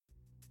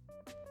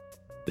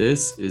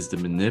This is the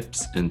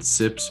Mnips and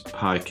Sips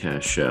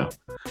podcast show,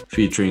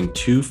 featuring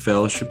two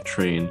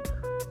fellowship-trained,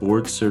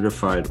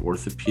 board-certified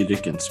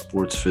orthopedic and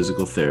sports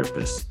physical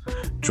therapists.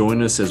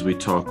 Join us as we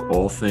talk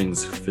all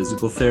things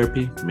physical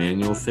therapy,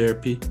 manual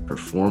therapy,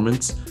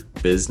 performance,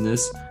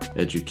 business,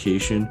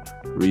 education,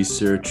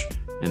 research,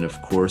 and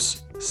of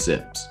course,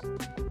 Sips.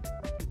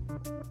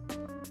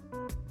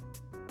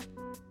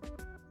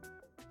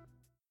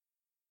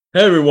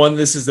 Hey everyone,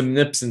 this is the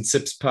Mnips and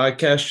Sips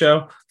podcast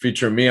show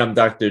featuring me. I'm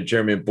Dr.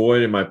 Jeremy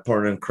Boyd and my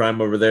partner in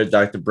crime over there,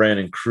 Dr.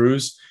 Brandon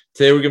Cruz.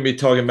 Today we're going to be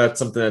talking about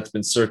something that's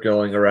been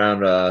circling around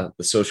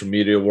the social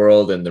media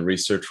world and the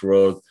research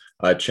world.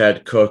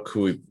 Chad Cook,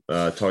 who we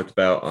talked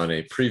about on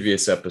a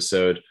previous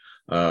episode,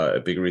 a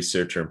big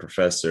researcher and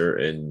professor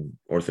in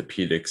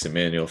orthopedics and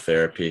manual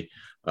therapy,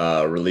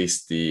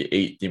 released the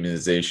 8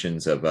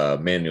 demonizations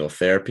of manual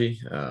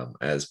therapy,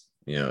 as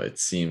you know, it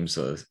seems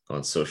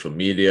on social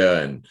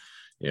media and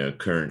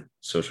current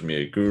social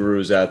media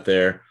gurus out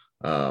there,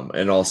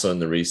 and also in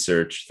the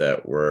research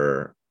that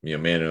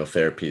manual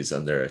therapy is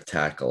under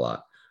attack a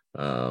lot,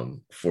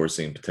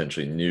 forcing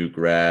potentially new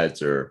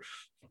grads or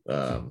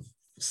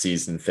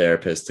seasoned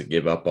therapists to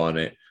give up on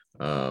it,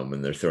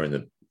 and they're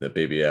throwing the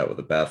baby out with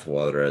the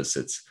bathwater, as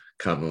it's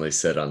commonly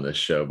said on this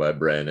show by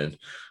Brandon.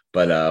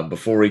 But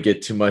before we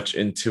get too much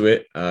into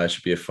it, it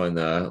should be a fun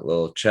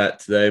little chat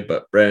today.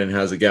 But Brandon,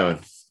 how's it going?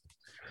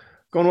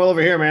 Going well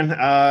over here, man.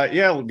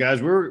 Yeah,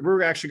 guys,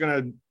 we're actually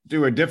going to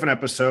do a different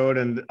episode,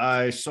 and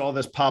I saw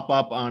this pop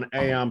up on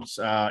AAMP's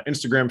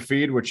Instagram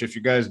feed, which if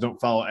you guys don't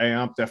follow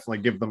AAMP, definitely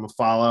give them a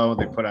follow.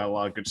 They put out a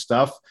lot of good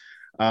stuff.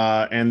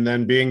 And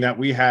then being that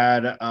we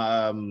had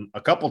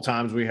a couple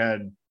times we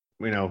had,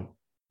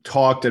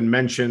 talked and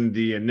mentioned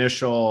the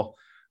initial,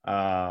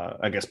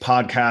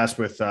 podcast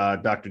with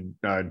Dr.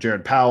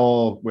 Jared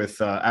Powell,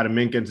 with Adam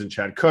Minkins and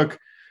Chad Cook.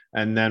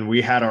 And then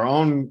we had our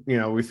own,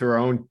 we threw our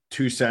own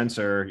 2 cents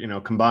or,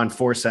 combined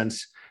 4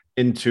 cents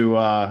into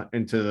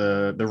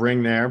the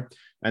ring there.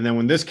 And then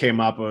when this came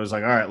up, I was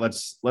like, all right,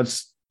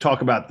 let's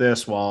talk about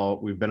this while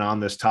we've been on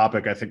this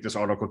topic. I think this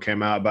article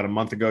came out about a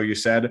month ago, you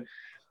said.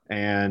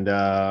 And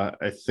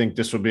I think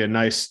this would be a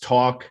nice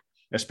talk,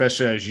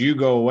 especially as you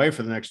go away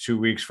for the next 2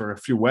 weeks for a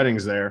few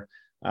weddings there.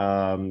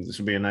 This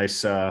would be a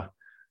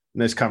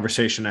nice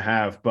conversation to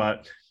have.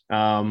 But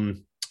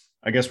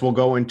I guess we'll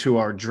go into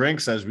our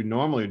drinks as we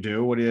normally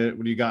do. What do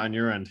you got on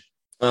your end?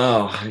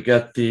 Oh, I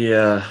got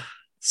the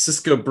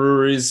Cisco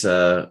Breweries,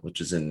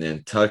 which is in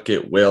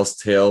Nantucket, Whale's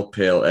Tail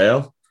Pale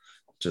Ale,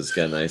 which has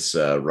got a nice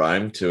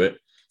rhyme to it.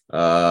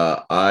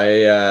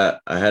 I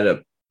had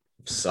a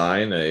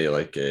sign,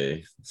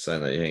 a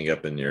sign that you hang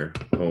up in your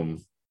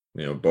home,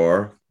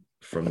 bar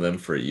from them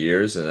for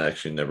years, and I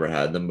actually never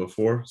had them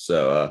before.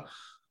 So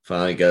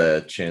finally got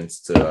a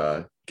chance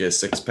to get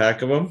a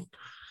 6-pack of them.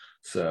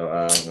 So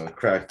I'm going to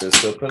crack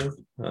this open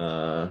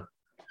from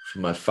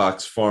my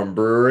Fox Farm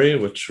Brewery,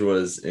 which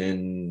was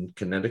in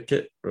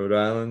Connecticut, Rhode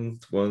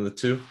Island, one of the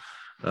two.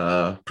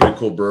 Pretty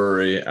cool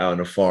brewery out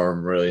on a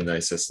farm, really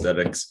nice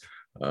aesthetics.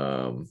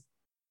 A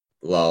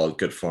lot of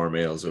good farm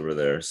ales over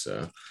there.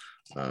 So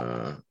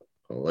I'll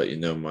let you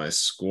know my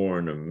score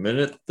in a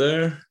minute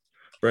there.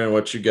 Brandon,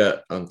 what you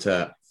got on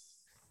tap?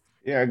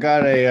 Yeah, I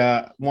got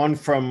a one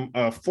from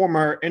a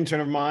former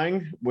intern of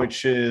mine,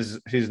 which is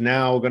he's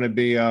now going to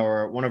be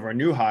one of our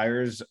new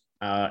hires,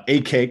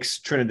 A Cakes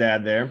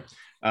Trinidad. There,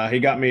 he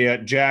got me a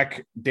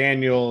Jack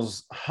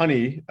Daniel's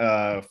Honey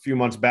a few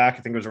months back. I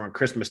think it was around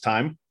Christmas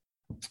time.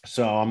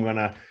 So I'm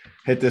gonna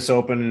hit this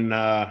open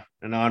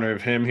in honor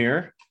of him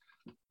here.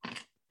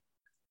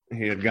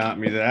 He had got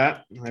me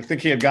that. I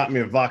think he had got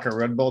me a vodka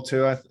Red Bull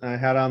too. I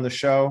had on the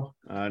show,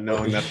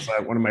 knowing that's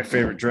one of my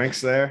favorite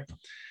drinks there.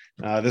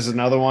 This is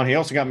another one. He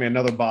also got me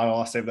another bottle.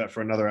 I'll save that for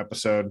another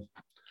episode.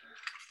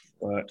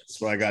 But that's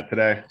what I got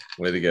today.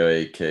 Way to go,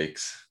 A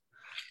Cakes.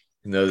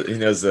 He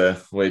knows the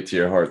way to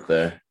your heart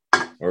there,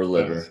 or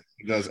liver.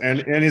 He does.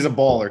 And he's a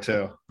baller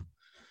too.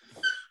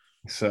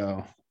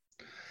 So,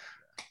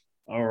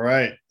 all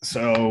right.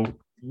 So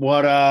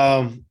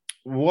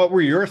what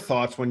were your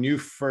thoughts when you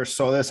first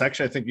saw this?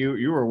 Actually, I think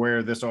you were aware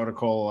of this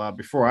article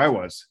before I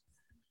was.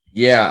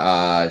 Yeah,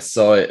 I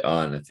saw it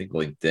on, I think,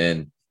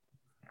 LinkedIn.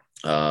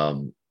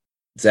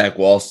 Zach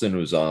Walston,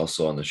 who's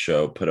also on the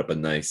show, put up a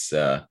nice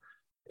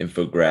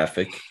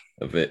infographic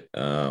of it,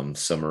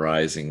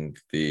 summarizing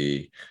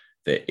the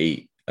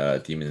 8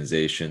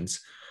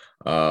 demonizations.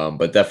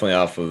 But definitely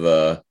off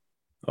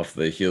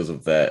the heels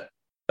of that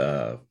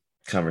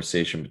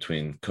conversation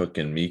between Cook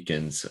and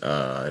Meekins,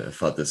 I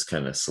thought this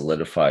kind of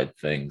solidified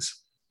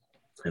things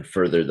and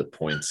furthered the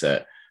points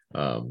that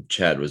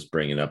Chad was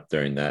bringing up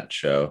during that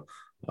show,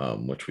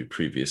 which we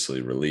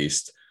previously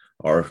released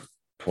our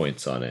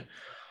points on it.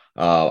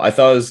 I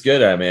thought it was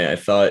good. I mean, I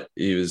thought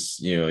he was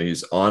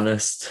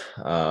honest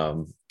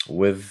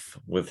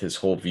with his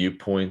whole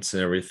viewpoints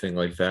and everything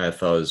like that. I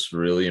thought it was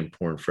really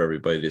important for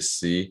everybody to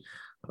see,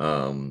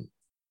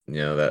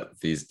 that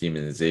these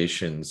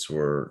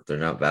demonizations they're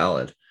not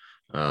valid.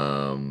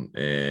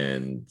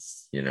 And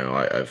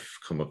I've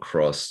come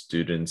across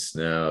students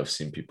now. I've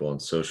seen people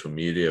on social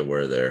media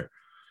where they're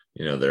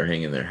they're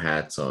hanging their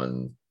hats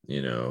on,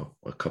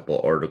 a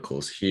couple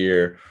articles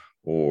here,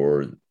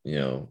 or,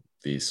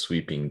 these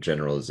sweeping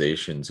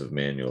generalizations of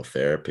manual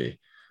therapy.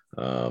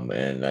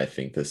 And I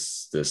think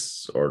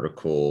this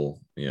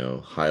article,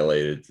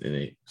 highlighted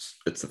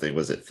it's the thing,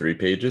 was it 3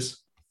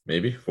 pages,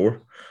 maybe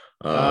 4?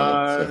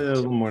 A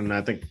little more than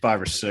that, I think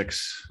 5 or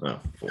 6. Oh,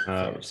 4,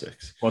 5 or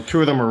 6. Well, 2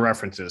 of them are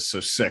references, so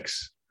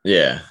 6.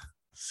 Yeah.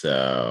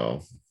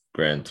 So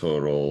grand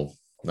total,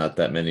 not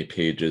that many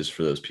pages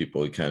for those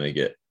people who kind of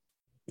get,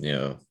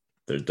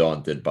 they're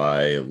daunted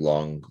by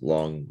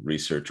long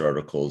research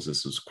articles.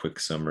 This was quick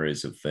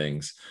summaries of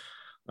things.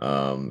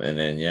 And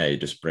then, he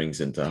just brings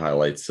into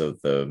highlights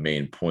of the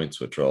main points,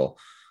 which I'll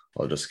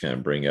just kind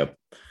of bring up,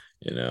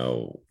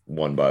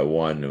 one by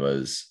one.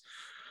 Was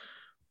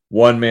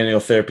one,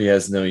 manual therapy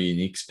has no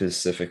unique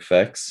specific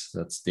effects.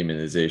 That's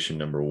demonization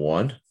number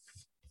 1.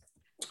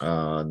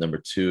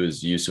 Number 2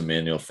 is use of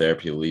manual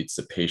therapy leads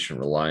to patient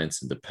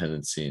reliance and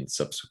dependency and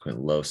subsequent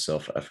low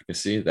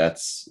self-efficacy.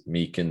 That's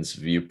Meakin's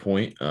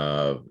viewpoint.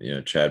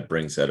 Chad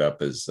brings that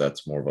up as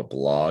that's more of a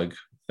blog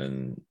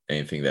than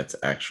anything that's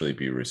actually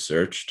be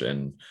researched.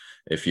 And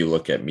if you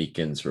look at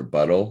Meakin's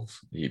rebuttal,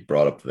 he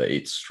brought up the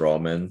 8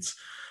 strawmans.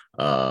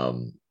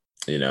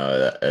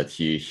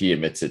 He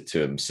admits it to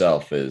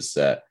himself, is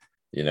that,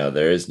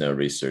 there is no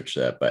research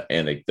that, but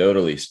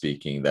anecdotally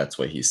speaking, that's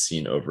what he's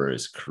seen over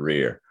his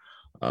career.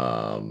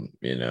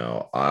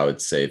 I would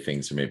say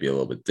things are maybe a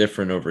little bit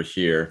different over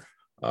here.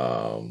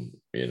 And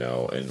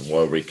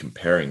what are we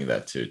comparing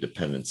that to?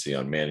 Dependency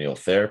on manual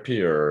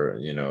therapy, or,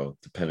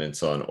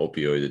 dependence on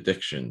opioid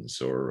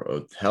addictions,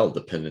 or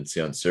dependency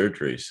on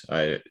surgeries.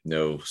 I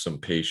know some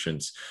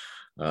patients,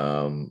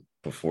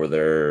 before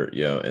they're,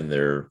 in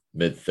their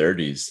mid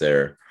 30s,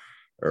 they're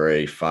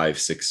already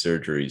 5-6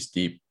 surgeries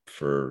deep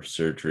for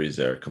surgeries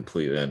that are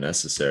completely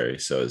unnecessary.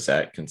 So is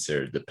that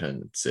considered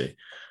dependency?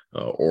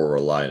 Or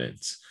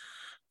reliance?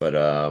 But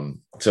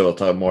so we'll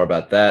talk more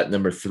about that.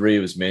 Number 3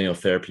 was manual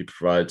therapy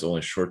provides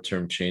only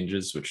short-term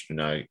changes, which do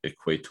not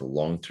equate to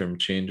long-term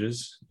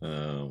changes.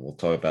 We'll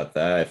talk about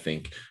that. I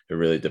think it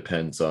really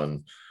depends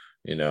on,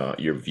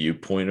 your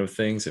viewpoint of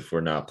things. If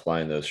we're not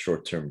applying those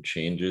short-term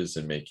changes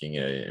and making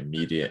an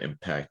immediate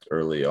impact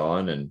early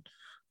on, and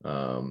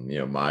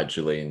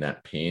modulating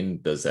that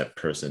pain, does that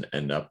person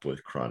end up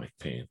with chronic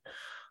pain?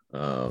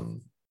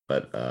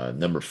 But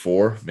number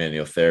 4,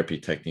 manual therapy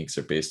techniques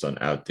are based on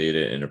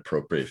outdated,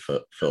 inappropriate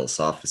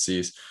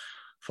philosophies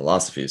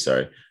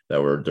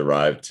that were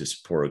derived to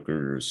support a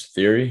guru's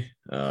theory.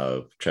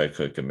 Chad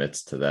Cook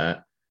admits to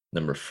that.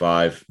 Number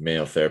 5,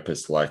 manual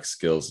therapists lack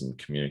skills in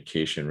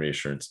communication,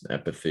 reassurance, and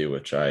empathy,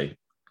 which I,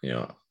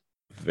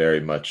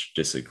 very much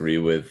disagree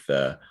with.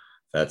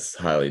 That's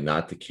highly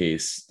not the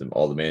case.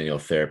 All the manual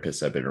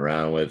therapists I've been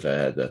around with, I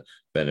had the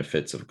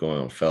benefits of going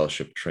on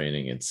fellowship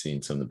training and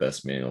seeing some of the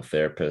best manual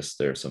therapists.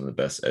 They're some of the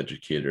best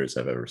educators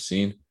I've ever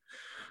seen.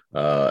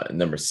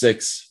 Number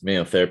 6,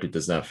 manual therapy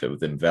does not fit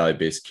within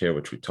value-based care,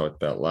 which we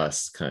talked about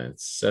last kind of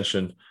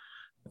session.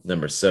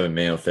 Number 7,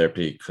 manual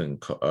therapy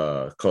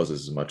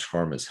causes as much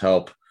harm as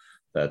help.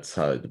 That's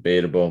highly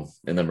debatable.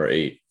 And number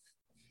 8,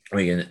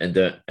 we can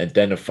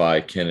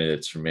identify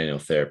candidates for manual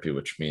therapy,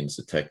 which means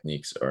the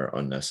techniques are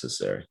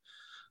unnecessary.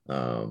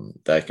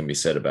 That can be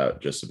said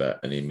about just about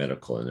any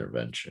medical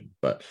intervention,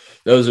 but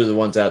those are the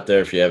ones out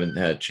there if you haven't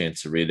had a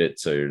chance to read it,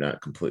 so you're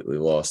not completely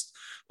lost.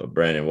 But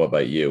Brandon, what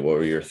about you? What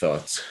were your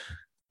thoughts?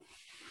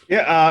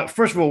 Yeah,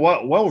 first of all,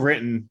 well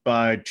written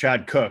by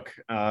Chad Cook.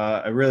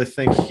 I really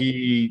think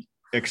he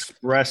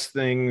expressed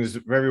things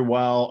very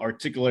well,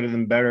 articulated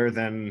them better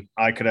than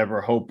I could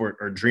ever hope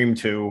or dream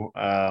to.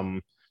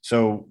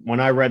 So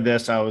when I read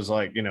this, I was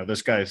like,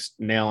 this guy's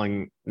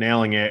nailing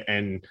it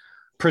and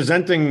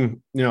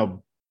presenting,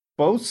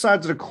 both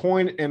sides of the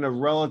coin in a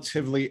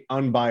relatively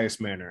unbiased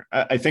manner.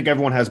 I think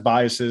everyone has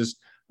biases,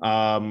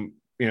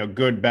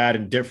 good, bad,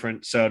 and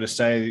different. So to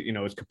say,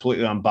 it's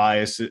completely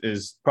unbiased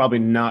is probably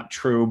not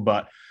true.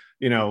 But,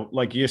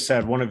 like you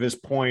said, one of his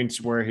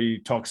points where he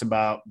talks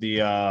about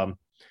the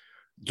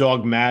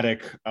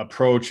dogmatic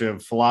approach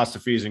of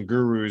philosophies and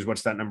gurus,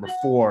 what's that, number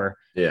 4?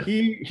 Yeah.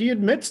 He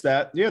admits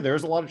that,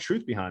 there's a lot of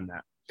truth behind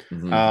that.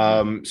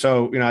 Mm-hmm.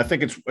 So, I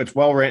think it's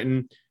well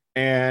written.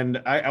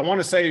 And I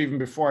want to say, even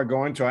before I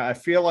go into it, I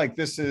feel like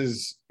this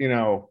is,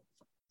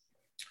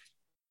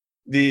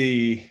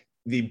 the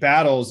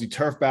battles, the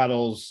turf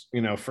battles,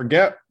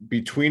 forget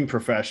between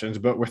professions,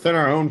 but within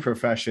our own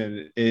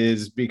profession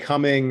is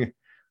becoming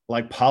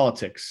like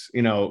politics,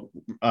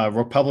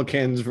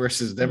 Republicans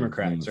versus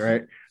Democrats, mm-hmm.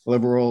 right?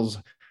 Liberals,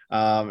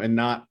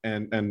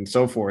 and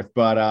so forth.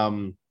 But,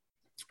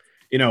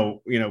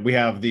 we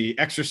have the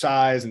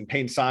exercise and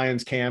pain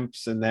science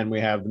camps, and then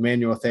we have the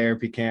manual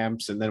therapy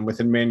camps, and then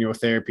within manual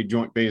therapy,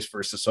 joint based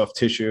versus soft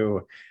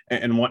tissue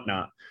and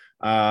whatnot.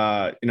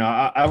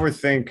 I would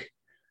think,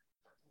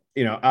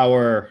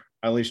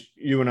 at least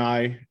you and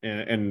I,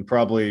 and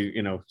probably,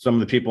 some of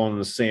the people in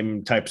the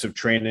same types of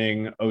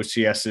training,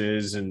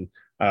 OCSs and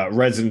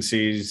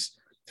residencies,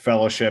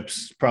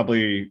 fellowships,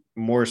 probably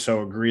more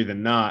so agree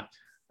than not.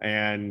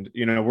 And,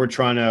 we're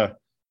trying to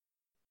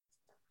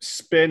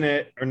spin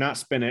it or not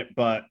spin it,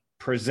 but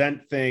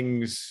present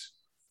things,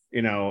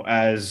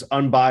 as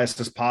unbiased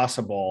as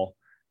possible,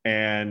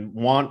 and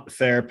want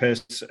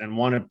therapists and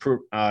want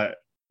to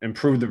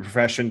improve the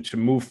profession to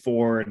move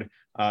forward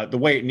the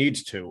way it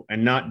needs to,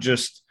 and not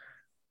just,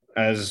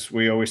 as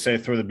we always say,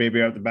 throw the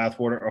baby out the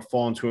bathwater or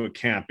fall into a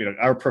camp.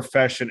 Our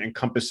profession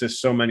encompasses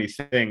so many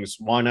things.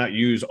 Why not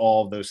use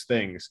all of those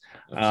things?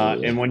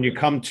 And when you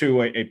come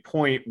to a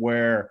point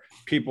where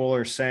people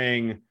are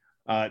saying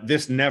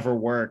this never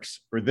works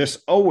or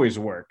this always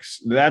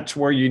works, that's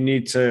where you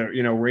need to,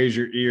 raise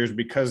your ears,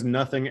 because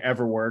nothing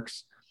ever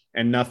works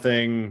and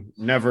nothing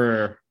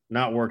never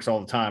not works all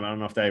the time. I don't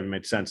know if that even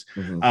made sense.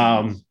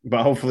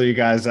 But hopefully you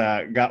guys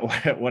got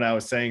what I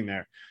was saying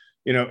there.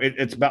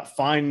 It's about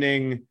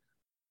finding,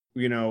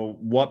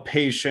 what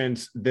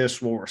patients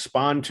this will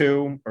respond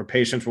to, or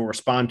patients will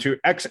respond to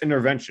X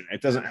intervention.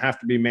 It doesn't have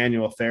to be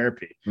manual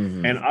therapy.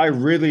 And I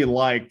really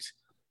liked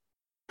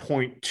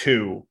point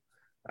 2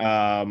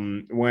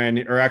 point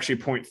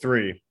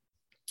 3,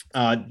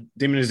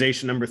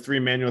 demonization number 3,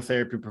 manual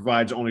therapy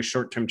provides only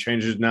short-term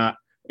changes, not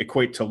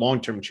equate to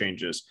long-term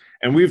changes.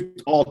 And we've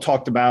all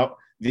talked about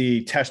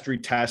the test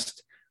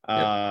retest,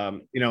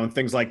 and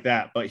things like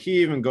that. But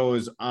he even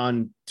goes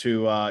on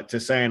to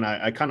say, and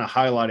I kind of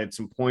highlighted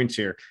some points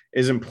here,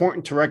 is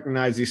important to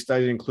recognize these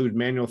studies include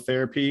manual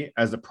therapy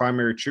as the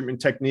primary treatment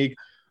technique,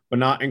 but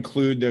not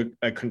include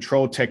a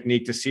control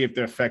technique to see if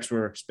the effects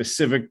were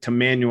specific to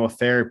manual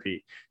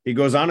therapy. He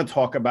goes on to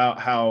talk about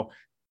how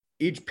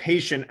each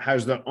patient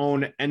has their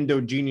own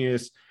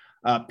endogenous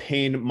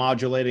pain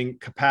modulating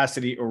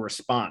capacity or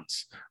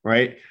response,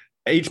 right?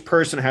 Each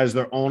person has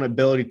their own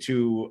ability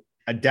to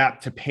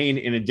adapt to pain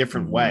in a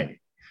different way.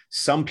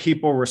 Some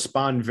people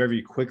respond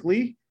very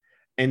quickly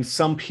and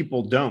some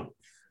people don't,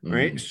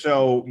 right?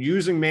 So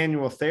using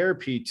manual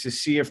therapy to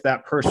see if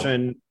that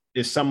person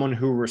is someone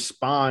who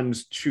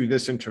responds to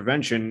this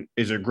intervention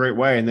is a great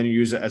way. And then you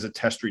use it as a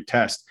test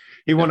retest.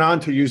 He went on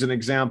to use an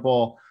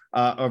example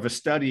of a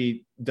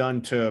study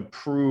done to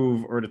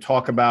prove or to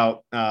talk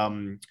about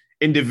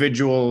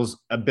individuals'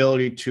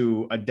 ability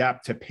to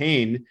adapt to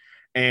pain.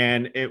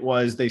 And it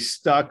was, they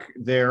stuck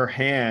their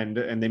hand,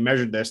 and they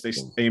measured this.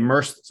 They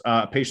immersed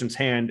a patient's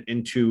hand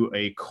into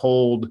a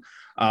cold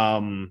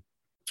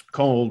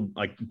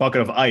like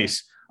bucket of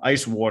ice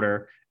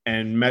water,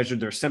 and measured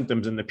their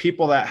symptoms. And the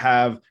people that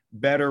have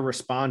better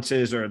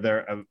responses, or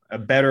they're a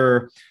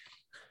better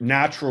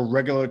natural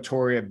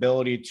regulatory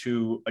ability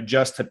to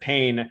adjust to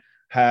pain,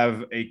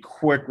 have a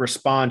quick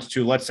response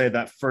to, let's say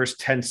that first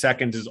 10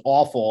 seconds is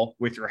awful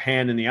with your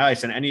hand in the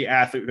ice. And any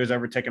athlete who's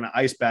ever taken an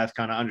ice bath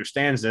kind of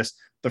understands this.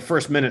 The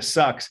first minute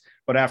sucks,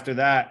 but after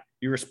that,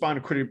 you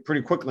respond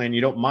pretty quickly and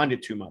you don't mind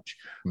it too much.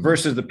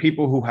 Versus the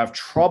people who have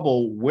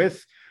trouble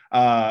with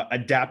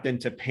adapting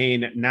to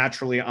pain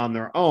naturally on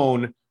their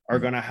own are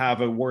going to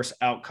have a worse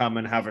outcome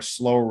and have a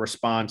slower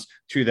response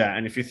to that.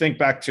 And if you think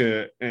back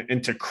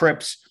into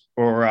Crips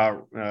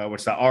or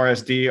what's that,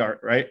 RSD,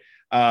 right?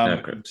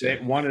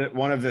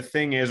 One of the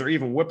thing is, or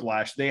even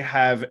whiplash, they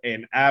have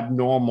an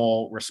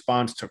abnormal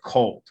response to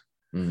cold.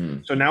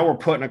 So now we're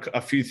putting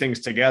a few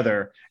things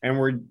together, and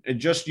we're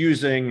just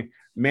using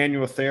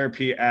manual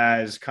therapy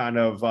as kind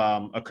of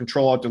a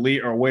control alt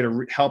delete, or a way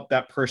to help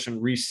that person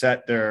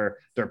reset their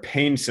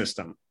pain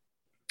system,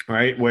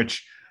 right?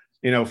 Which,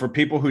 for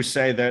people who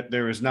say that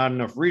there is not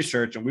enough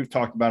research, and we've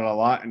talked about it a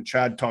lot, and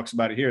Chad talks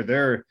about it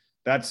here,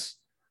 that's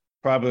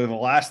probably the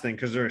last thing,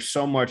 because there's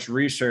so much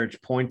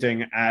research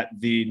pointing at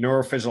the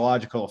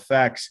neurophysiological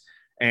effects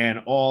and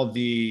all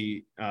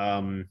the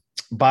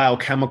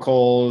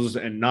biochemicals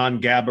and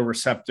non-GABA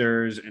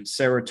receptors and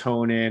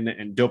serotonin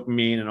and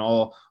dopamine and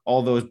all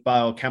those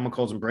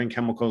biochemicals and brain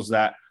chemicals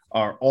that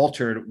are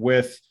altered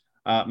with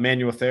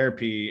manual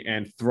therapy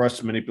and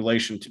thrust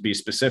manipulation, to be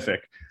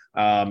specific.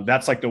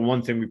 That's like the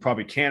one thing we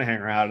probably can hang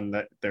around, and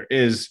that there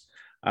is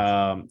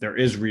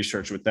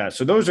research with that.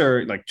 So those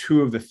are like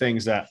two of the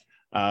things that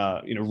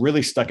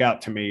really stuck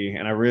out to me.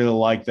 And I really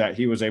like that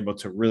he was able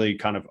to really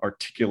kind of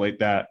articulate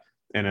that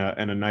in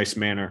a nice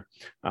manner.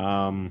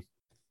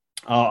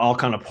 I'll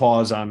kind of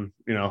pause on,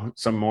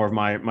 some more of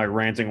my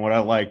ranting, what I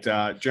liked.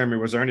 Jeremy,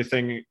 was there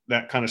anything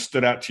that kind of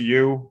stood out to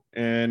you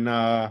in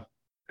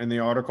the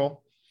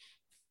article?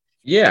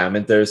 Yeah, I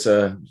mean, there's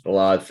a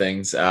lot of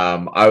things.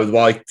 I would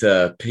like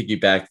to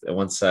piggyback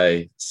once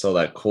I saw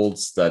that cold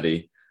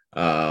study,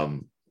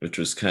 which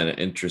was kind of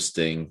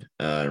interesting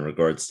in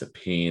regards to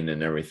pain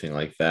and everything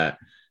like that.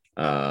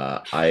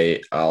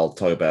 I'll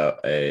talk about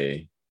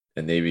a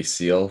Navy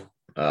SEAL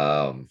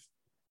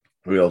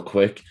real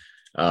quick.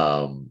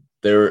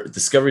 Their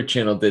Discovery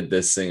Channel did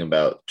this thing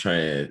about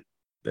trying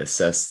to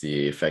assess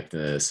the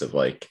effectiveness of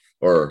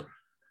or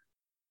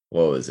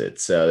what was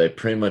it? So they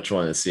pretty much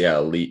wanted to see how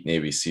elite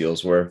Navy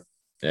SEALs were,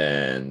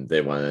 and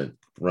they wanted to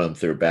run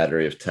through a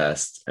battery of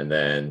tests and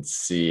then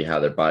see how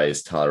their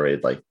bodies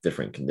tolerated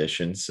different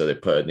conditions. So they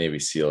put a Navy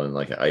SEAL in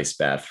an ice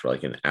bath for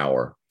an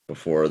hour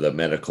before the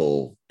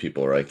medical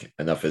people were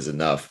enough is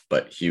enough,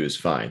 but he was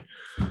fine.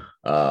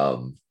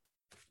 And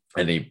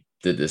he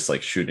did this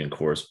like shooting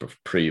course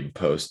pre and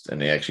post,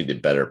 and they actually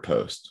did better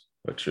post,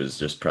 which was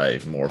just probably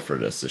more for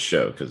this to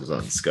show because it was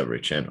on Discovery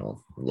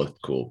Channel. It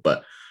looked cool.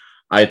 But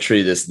I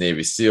treated this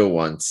Navy SEAL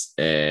once,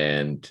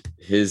 and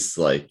his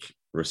like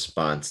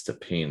response to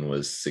pain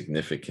was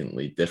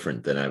significantly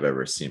different than I've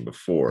ever seen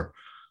before.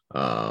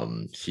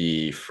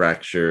 He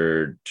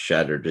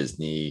shattered his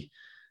knee,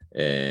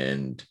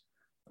 and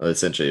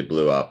essentially it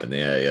blew up, and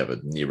they have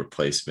a knee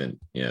replacement,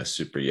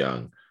 super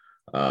young.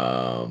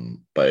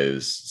 But it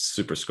was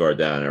super scarred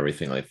down and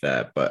everything like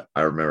that. But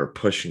I remember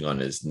pushing on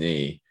his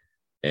knee,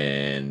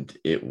 and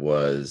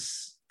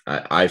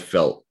I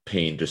felt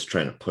pain just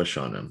trying to push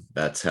on him.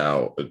 That's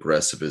how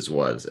aggressive his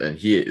was. And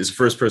he is the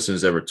first person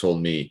who's ever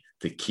told me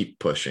to keep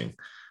pushing.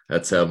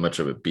 That's how much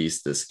of a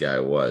beast this guy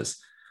was.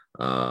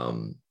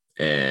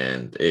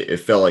 And it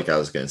felt like I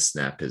was going to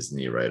snap his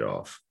knee right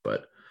off.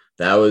 But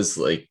that was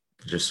like,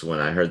 just when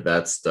I heard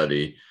that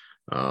study,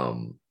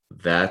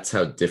 that's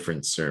how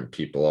different certain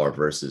people are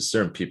versus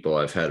certain people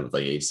I've had with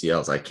like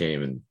ACLs. I can't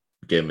even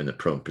get them in the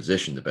prone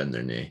position to bend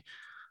their knee.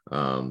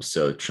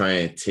 So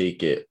trying to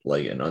take it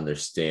like an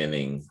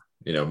understanding,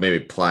 maybe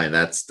applying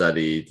that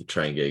study to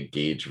try and get a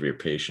gauge of your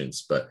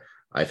patients. But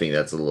I think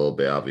that's a little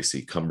bit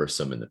obviously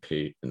cumbersome in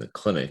the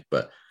clinic,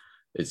 but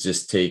it's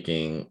just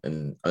taking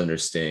and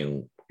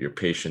understanding your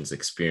patient's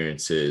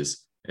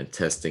experiences and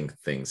testing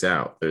things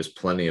out. There's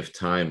plenty of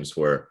times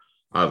where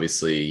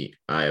obviously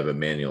I have a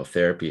manual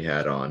therapy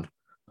hat on,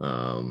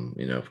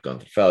 I've gone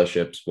through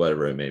fellowships,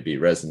 whatever it may be,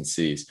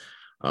 residencies,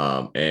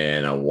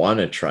 and I want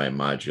to try and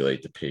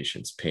modulate the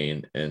patient's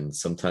pain. And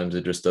sometimes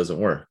it just doesn't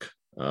work.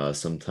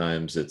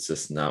 Sometimes it's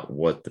just not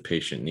what the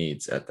patient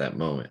needs at that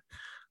moment.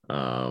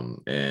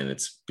 And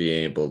it's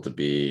being able to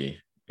be,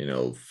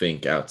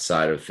 think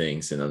outside of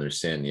things and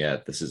understand,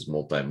 this is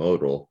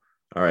multimodal.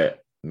 All right,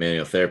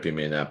 manual therapy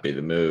may not be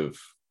the move.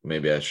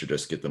 Maybe I should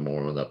just get them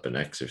warmed up and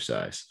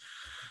exercise.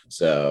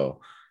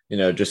 So,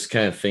 just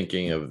kind of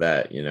thinking of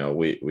that,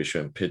 we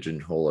shouldn't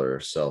pigeonhole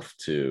ourselves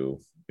to,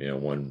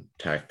 one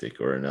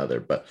tactic or another.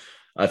 But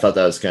I thought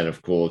that was kind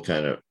of cool,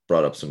 kind of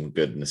brought up some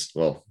goodness.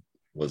 Well,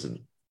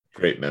 wasn't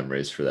great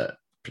memories for that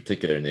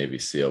particular Navy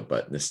SEAL,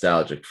 but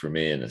nostalgic for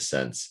me in a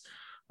sense,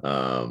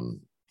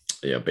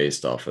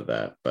 based off of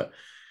that. But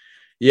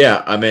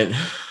yeah, I mean,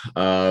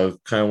 kind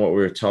of what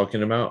we were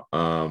talking about.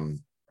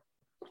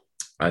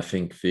 I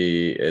think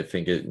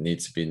it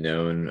needs to be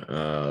known,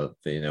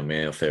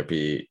 manual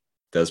therapy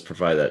does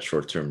provide that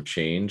short-term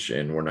change,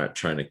 and we're not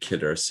trying to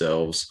kid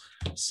ourselves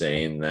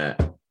saying that,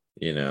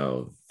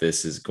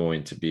 this is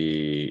going to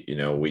be,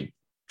 we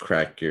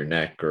crack your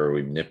neck or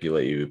we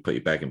manipulate you, put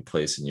you back in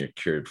place and you're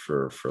cured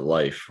for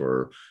life,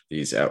 or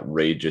these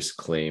outrageous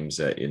claims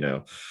that,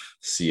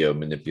 CO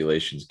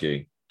manipulations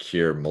can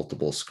cure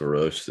multiple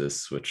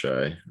sclerosis, which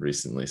I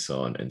recently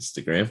saw on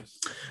Instagram.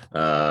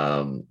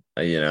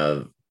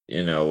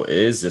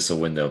 Is this a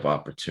window of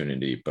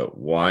opportunity? But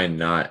why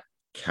not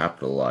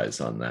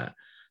capitalize on that?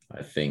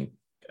 I think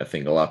a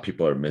lot of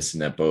people are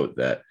missing that boat,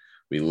 that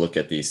we look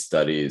at these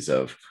studies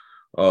of,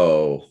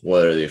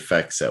 what are the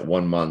effects at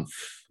 1 month?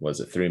 Was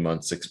it 3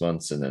 months, 6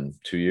 months, and then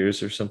 2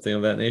 years or something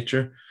of that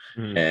nature?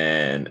 Mm.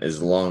 And as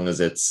long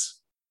as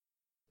it's,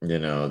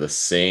 the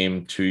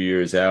same 2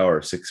 years out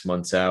or 6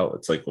 months out,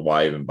 it's like,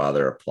 why even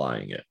bother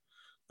applying it?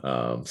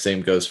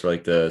 Same goes for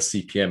like the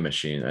CPM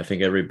machine. I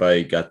think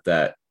everybody got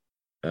that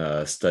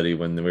study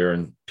when we were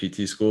in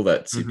PT school,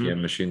 that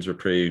CPM machines were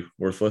pretty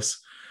worthless.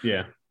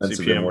 Yeah.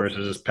 CPM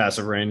versus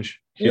passive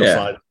range. Heel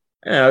slide.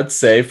 Yeah, I would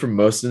say for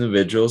most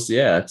individuals,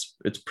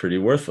 it's pretty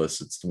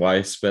worthless. It's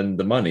why spend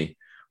the money.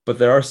 But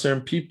there are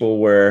certain people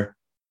where,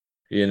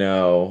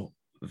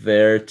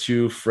 they're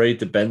too afraid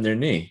to bend their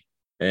knee.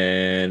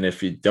 And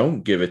if you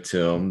don't give it to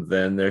them,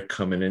 then they're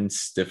coming in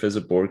stiff as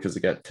a board because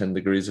they got 10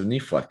 degrees of knee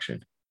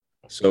flexion.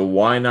 So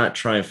why not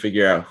try and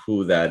figure out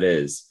who that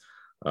is?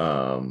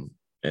 And,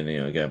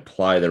 again,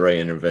 apply the right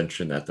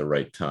intervention at the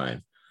right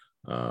time.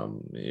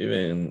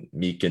 Even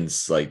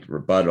Meakin's like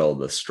rebuttal,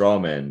 the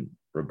strawman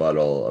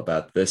rebuttal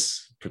about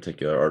this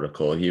particular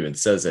article, he even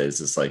says it's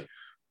just like,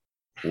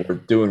 we're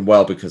doing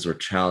well because we're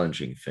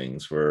challenging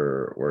things.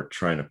 We're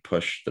trying to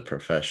push the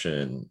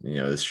profession.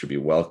 This should be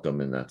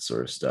welcome and that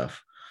sort of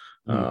stuff.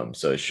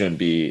 So it shouldn't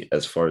be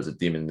as far as a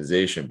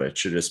demonization, but it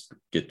should just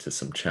get to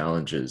some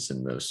challenges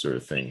and those sort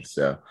of things.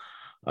 So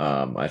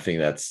I think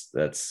that's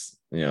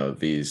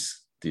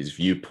these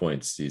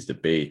viewpoints, these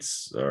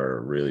debates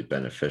are really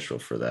beneficial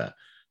for that.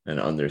 And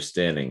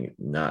understanding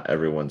not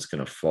everyone's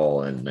going to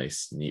fall in a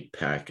nice, neat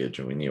package,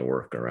 and we need to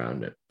work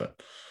around it.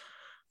 But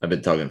I've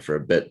been talking for a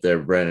bit there.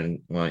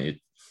 Brandon, why don't you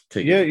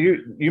take it?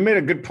 You made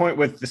a good point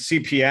with the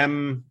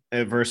CPM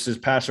versus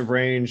passive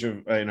range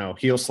of,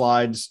 heel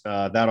slides.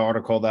 That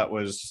article that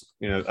was,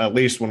 at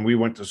least when we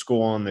went to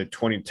school in the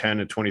 2010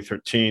 to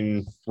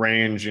 2013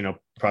 range,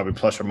 probably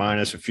plus or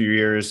minus a few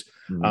years.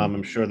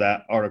 I'm sure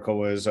that article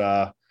was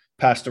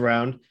passed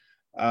around.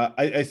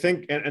 I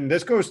think, and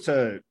this goes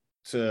to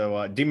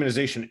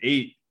demonization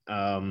 8.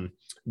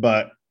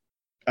 But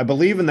I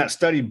believe in that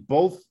study,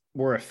 both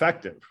were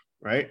effective,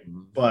 right?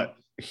 But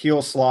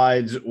heel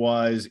slides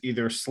was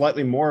either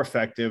slightly more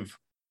effective,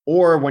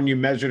 or when you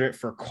measured it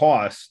for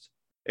cost,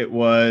 it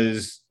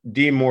was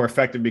deemed more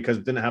effective because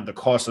it didn't have the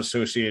cost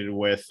associated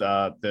with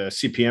the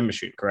CPM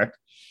machine, correct?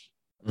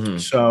 Mm-hmm.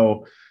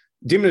 So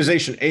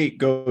demonization 8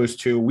 goes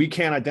to, we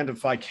can't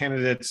identify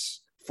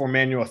candidates for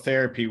manual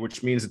therapy,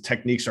 which means the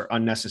techniques are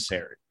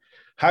unnecessary.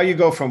 How you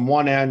go from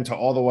one end to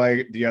all the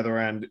way the other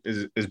end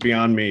is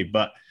beyond me.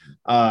 But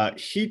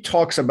he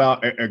talks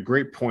about a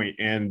great point,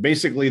 and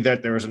basically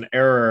that there was an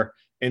error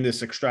in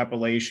this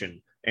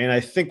extrapolation. And I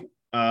think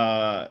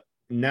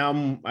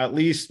now, at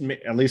least in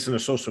the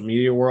social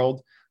media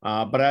world,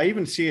 but I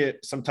even see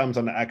it sometimes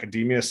on the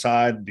academia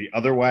side the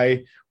other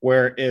way,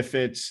 where if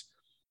it's,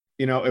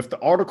 if the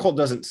article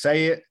doesn't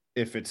say it,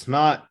 if it's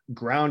not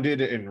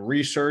grounded in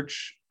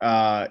research,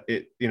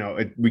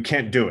 we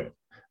can't do it.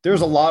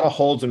 There's a lot of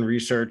holes in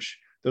research.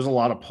 There's a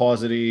lot of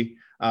paucity.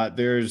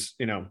 There's,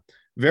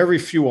 very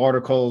few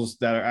articles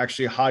that are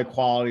actually high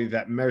quality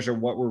that measure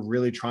what we're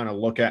really trying to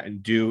look at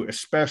and do,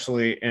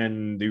 especially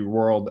in the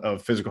world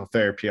of physical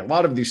therapy. A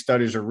lot of these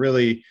studies are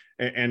really,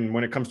 and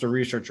when it comes to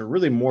research, are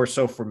really more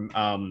so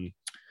from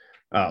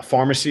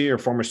pharmacy or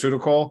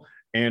pharmaceutical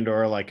and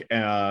or like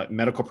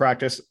medical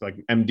practice, like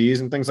MDs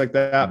and things like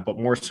that, but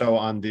more so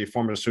on the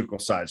pharmaceutical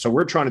side. So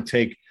we're trying to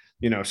take,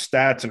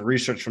 stats and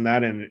research from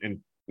that and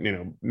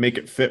make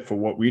it fit for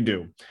what we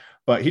do.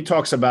 But he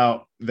talks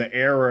about the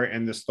error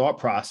in this thought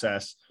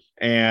process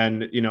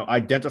and,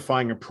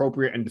 identifying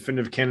appropriate and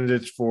definitive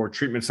candidates for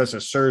treatments such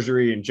as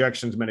surgery,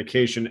 injections,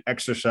 medication,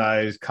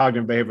 exercise,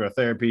 cognitive behavioral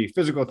therapy,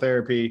 physical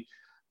therapy,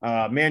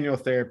 manual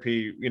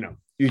therapy,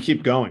 you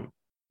keep going.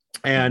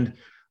 And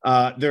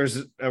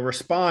there's a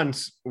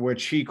response,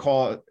 which he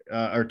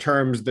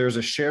terms, there's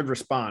a shared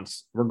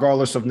response,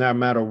 regardless of no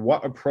matter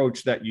what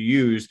approach that you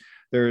use.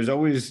 There's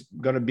always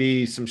going to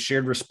be some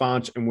shared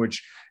response in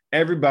which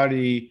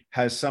everybody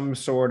has some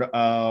sort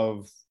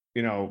of,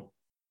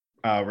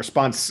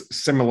 response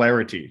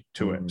similarity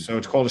to it. So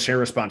it's called a shared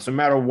response. No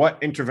matter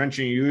what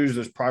intervention you use,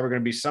 there's probably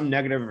going to be some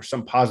negative or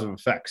some positive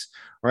effects,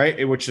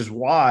 right? Which is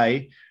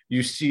why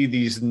you see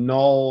these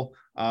null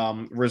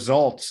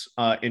results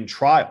in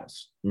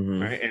trials,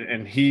 right?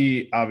 And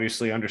he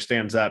obviously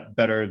understands that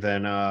better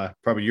than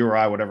probably you or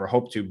I would ever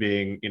hope to,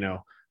 being,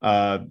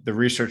 the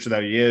researcher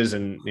that he is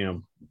and,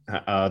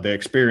 the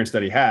experience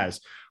that he has.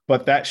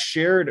 But that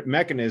shared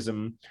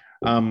mechanism,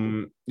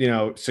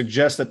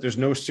 suggests that there's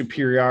no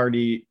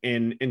superiority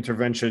in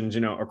interventions,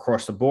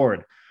 across the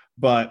board.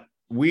 But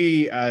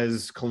we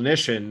as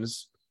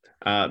clinicians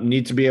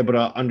need to be able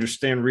to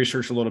understand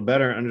research a little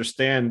better,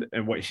 understand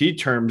and what he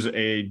terms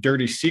a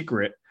dirty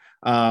secret,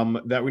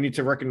 that we need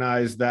to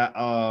recognize that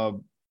a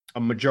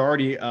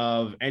majority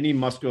of any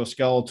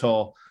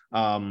musculoskeletal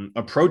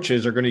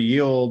approaches are going to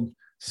yield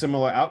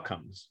similar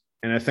outcomes.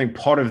 And I think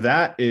part of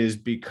that is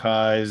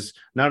because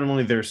not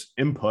only there's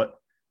input,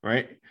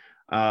 right?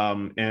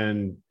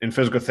 And in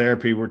physical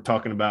therapy, we're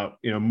talking about,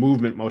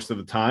 movement most of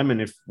the time.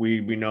 And if we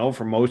know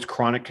for most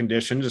chronic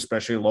conditions,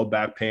 especially low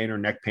back pain or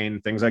neck pain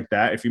and things like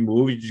that, if you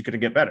move, you're just going to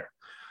get better.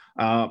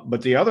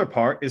 But the other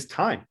part is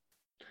time,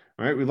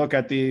 right? We look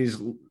at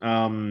these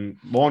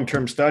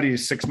long-term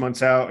studies, 6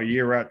 months out, a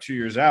year out, 2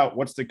 years out.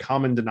 What's the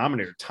common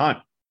denominator?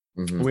 Time.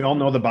 We all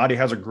know the body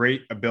has a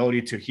great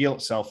ability to heal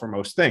itself for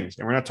most things.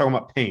 And we're not talking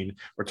about pain.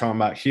 We're talking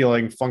about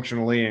healing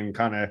functionally and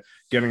kind of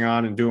getting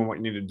on and doing what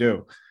you need to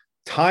do.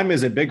 Time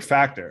is a big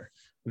factor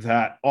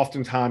that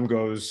oftentimes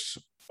goes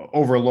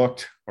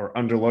overlooked or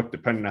underlooked,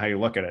 depending on how you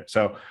look at it.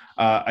 So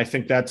I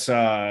think that's,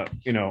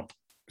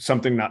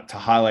 something not to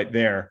highlight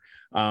there.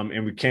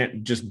 And we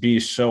can't just be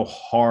so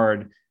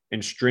hard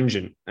and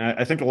stringent.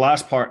 I think the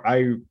last part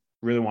I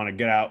really want to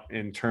get out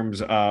in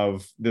terms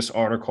of this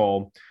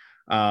article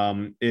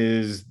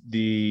is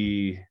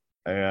the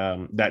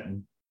that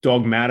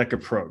dogmatic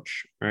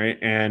approach, right?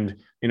 And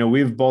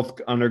we've both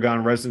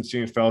undergone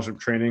residency and fellowship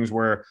trainings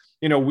where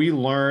we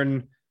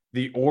learn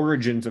the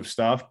origins of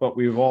stuff, but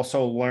we've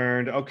also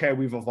learned, okay,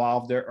 we've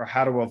evolved it, or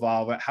how to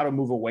evolve it, how to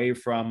move away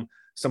from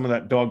some of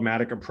that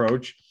dogmatic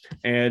approach.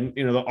 And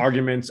the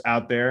arguments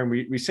out there, and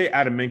we say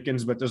Adam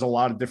Minkins, but there's a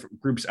lot of different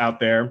groups out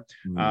there.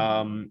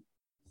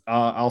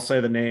 I'll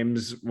say the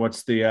names.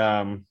 What's the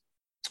I'm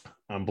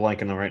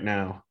blanking on right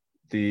now.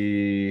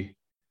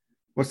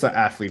 What's the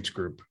athletes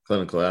group?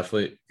 Clinical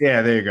Athlete.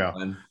 Yeah, there you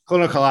go.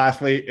 Clinical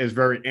Athlete is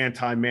very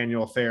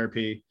anti-manual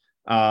therapy,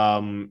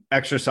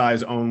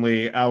 exercise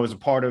only. I was a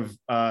part of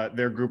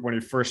their group when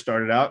he first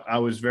started out. I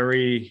was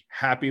very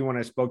happy when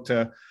I spoke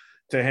to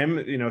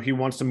him. He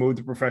wants to move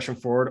the profession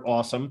forward.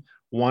 Awesome.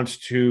 Wants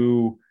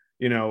to,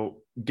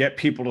 get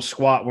people to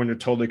squat when they're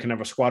told they can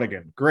never squat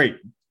again. Great.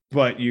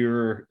 But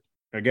you're,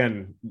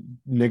 again,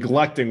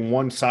 neglecting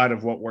one side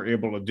of what we're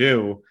able to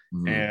do.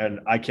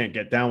 And I can't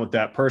get down with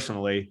that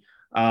personally.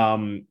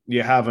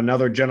 You have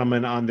another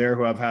gentleman on there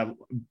who I've had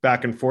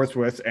back and forth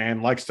with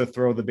and likes to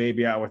throw the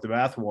baby out with the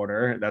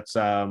bathwater. That's,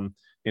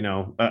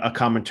 a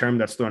common term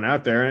that's thrown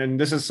out there. And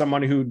this is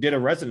someone who did a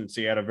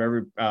residency at a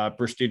very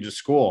prestigious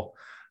school.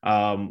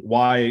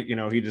 Why,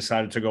 he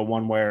decided to go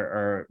one way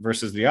or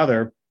versus the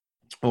other.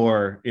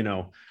 or,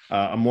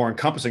 a more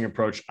encompassing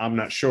approach, I'm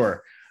not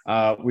sure.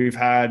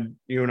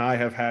 You and I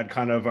have had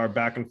kind of our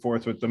back and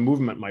forth with the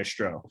movement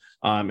maestro,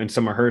 and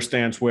some of her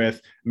stance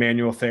with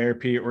manual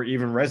therapy or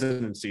even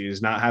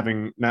residencies,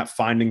 not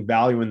finding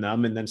value in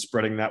them, and then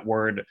spreading that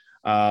word,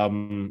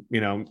 to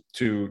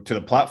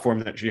the platform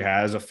that she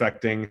has,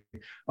 affecting,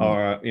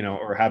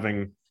 or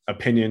having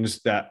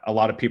opinions that a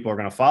lot of people are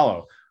going to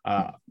follow.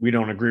 We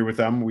don't agree with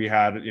them. We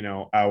had,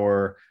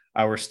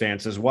 our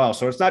stance as well.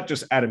 So it's not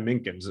just Adam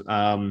Minkins.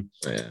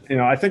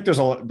 I think there's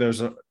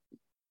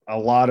a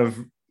lot of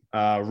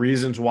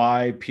reasons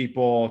why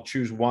people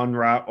choose one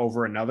route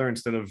over another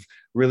instead of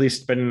really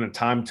spending the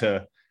time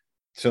to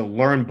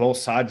learn both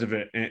sides of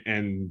it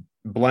and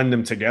blend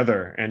them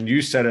together. And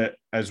you said it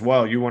as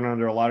well. You went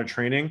under a lot of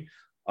training,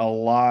 a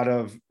lot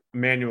of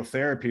manual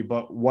therapy,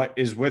 but what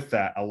is with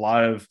that? A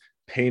lot of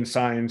pain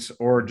science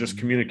or just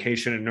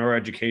communication and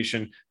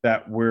neuroeducation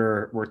that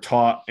we're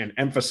taught and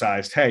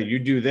emphasized. Hey, you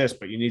do this,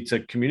 but you need to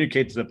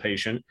communicate to the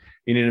patient.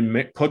 You need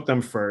to put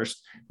them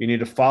first. You need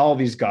to follow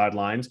these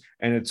guidelines,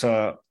 and it's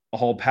a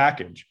whole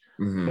package.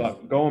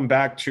 But going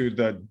back to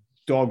the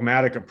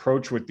dogmatic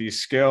approach with these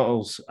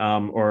skills,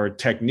 or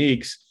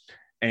techniques,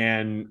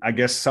 and I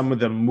guess some of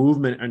the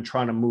movement and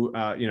trying to move,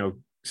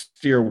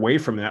 steer away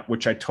from that,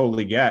 which I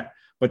totally get.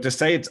 But to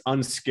say it's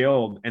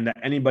unskilled and that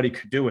anybody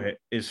could do it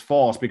is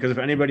false, because if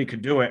anybody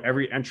could do it,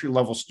 every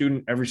entry-level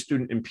student, every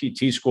student in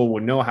PT school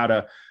would know how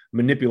to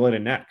manipulate a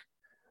neck.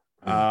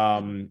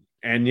 And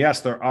yes,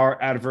 there are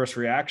adverse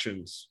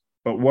reactions,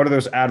 but what are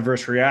those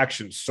adverse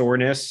reactions?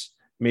 Soreness,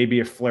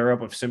 maybe a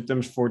flare-up of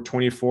symptoms for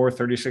 24,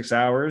 36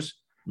 hours,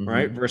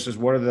 right? Versus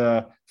what are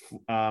the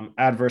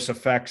adverse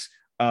effects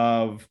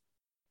of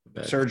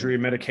surgery,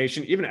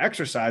 medication? Even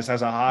exercise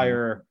has a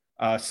higher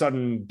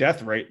sudden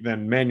death rate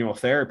than manual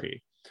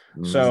therapy.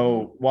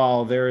 So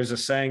while there is a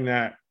saying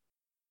that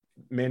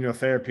manual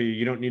therapy,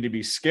 you don't need to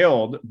be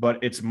skilled, but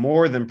it's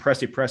more than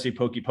pressy,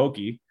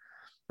 pokey,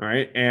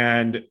 right?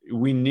 And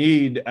we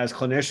need, as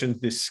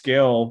clinicians, this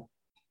skill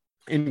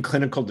in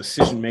clinical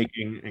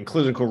decision-making and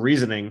clinical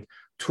reasoning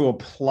to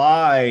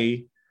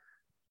apply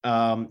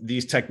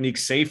these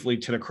techniques safely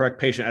to the correct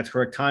patient at the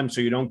correct time,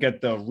 so you don't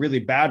get the really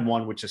bad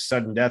one, which is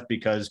sudden death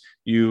because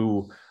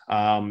you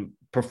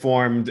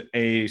performed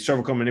a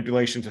cervical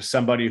manipulation to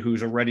somebody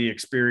who's already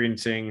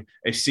experiencing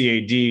a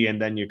CAD, and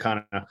then you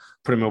kind of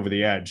put them over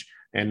the edge.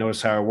 And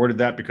notice how I worded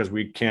that, because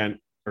we can't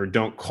or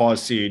don't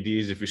cause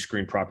CADs if you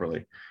screen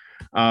properly.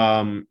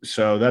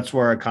 So that's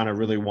where I kind of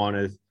really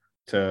wanted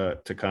to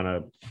kind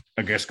of,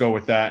 I guess, go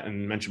with that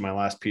and mention my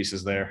last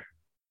pieces there.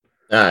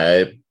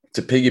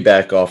 To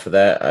piggyback off of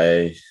that,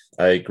 I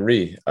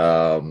agree.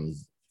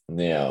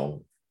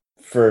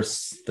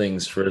 First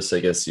things first, I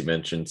guess you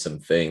mentioned some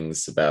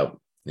things about,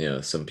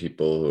 some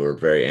people who are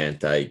very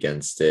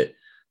against it,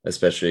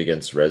 especially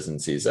against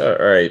residencies. All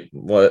right,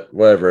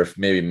 whatever. If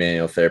maybe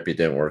manual therapy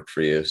didn't work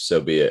for you,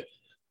 so be it.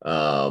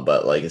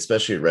 But like,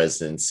 especially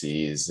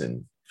residencies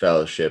and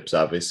fellowships,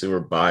 obviously we're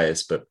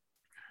biased, but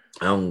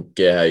I don't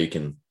get how you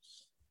can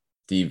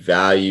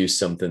devalue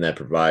something that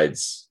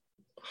provides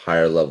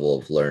higher level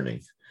of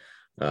learning.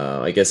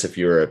 I guess if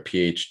you're a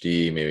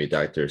PhD, maybe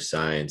doctor of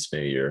science,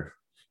 maybe you're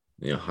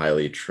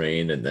highly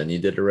trained and then you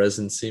did a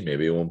residency,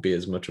 maybe it won't be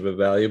as much of a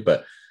value.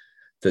 But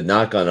to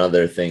knock on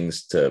other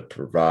things to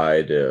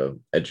provide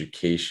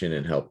education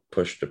and help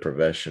push the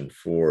profession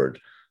forward,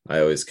 I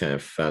always kind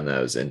of found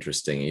that was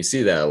interesting. You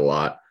see that a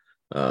lot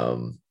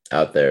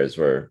out there, is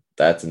where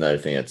that's another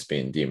thing that's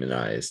being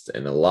demonized,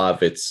 and a lot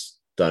of it's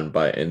done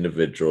by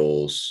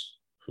individuals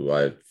who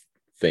I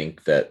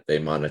think that they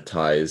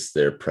monetize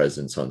their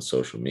presence on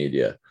social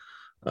media,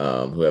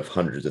 who have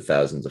hundreds of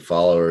thousands of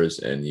followers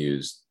and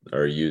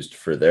are used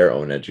for their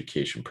own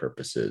education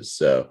purposes.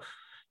 So,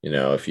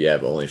 if you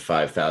have only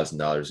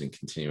 $5,000 in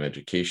continuing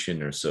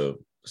education or so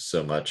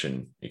much,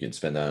 and you can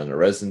spend that on a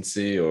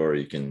residency, or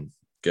you can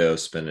go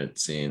spend it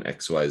seeing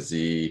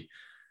XYZ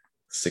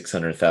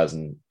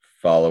 600,000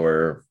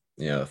 follower,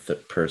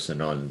 person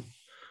on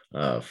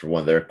for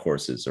one of their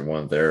courses or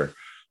one of their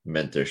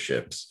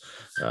mentorships.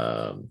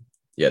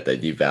 Yet they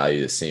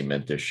devalue the same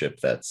mentorship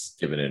that's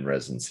given in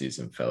residencies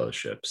and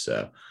fellowships.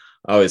 So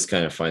I always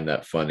kind of find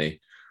that funny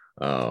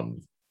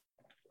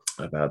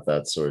about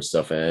that sort of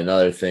stuff. And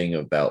another thing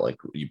about, like,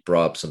 you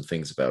brought up some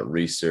things about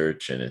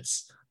research, and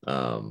it's,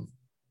 how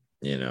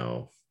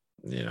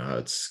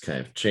it's kind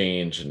of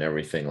changed and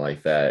everything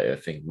like that. I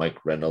think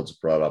Mike Reynolds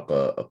brought up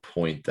a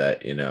point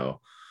that,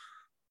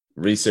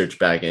 research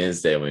back in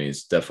his day, when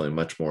he's definitely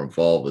much more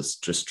involved, was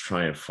just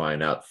trying to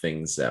find out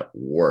things that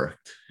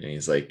worked. And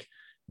he's like,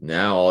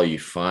 now all you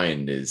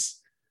find is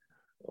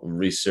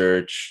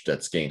research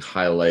that's getting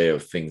highlighted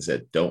of things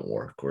that don't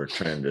work. We're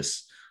trying to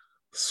just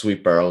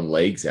sweep our own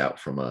legs out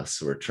from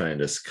us. We're trying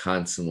to just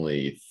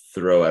constantly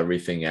throw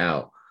everything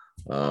out,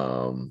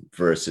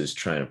 versus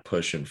trying to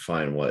push and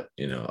find what,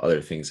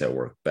 other things that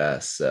work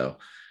best. So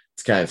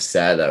it's kind of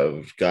sad that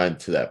we've gotten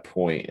to that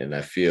point, and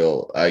I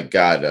feel I'm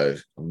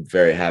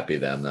very happy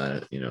that I'm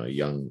not a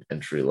young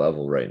entry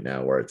level right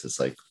now, where it's just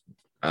like,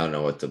 I don't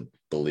know what to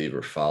believe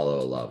or follow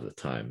a lot of the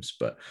times.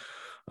 But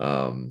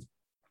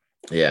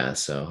yeah,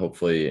 so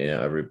hopefully,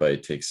 everybody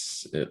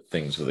takes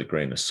things with a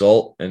grain of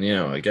salt, and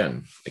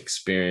again,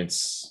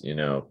 experience,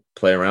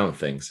 play around with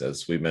things.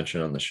 As we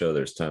mentioned on the show,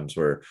 there's times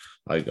where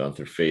I've gone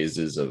through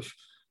phases of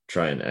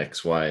trying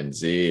X, Y, and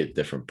Z at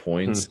different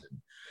points.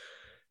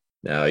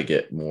 Now I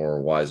get more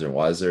wiser and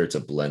wiser. It's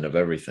a blend of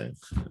everything.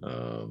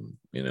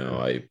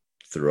 I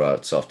threw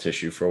out soft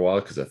tissue for a while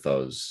because I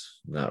thought it was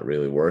not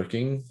really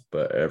working,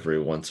 but every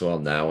once in a while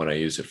now, when I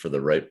use it for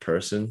the right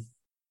person,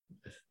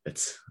 I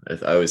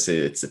always say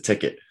it's a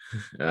ticket.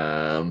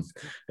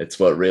 It's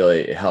what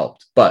really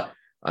helped, but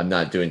I'm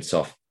not doing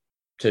soft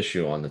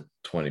tissue on the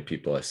 20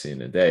 people I see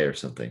in a day or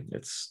something.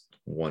 It's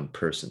one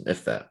person,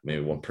 if that,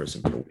 maybe one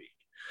person per week.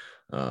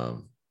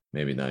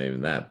 Maybe not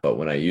even that, but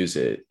when I use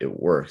it, it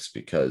works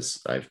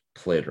because I've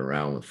played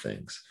around with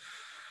things.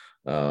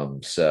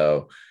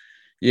 So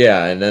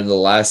yeah. And then the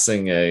last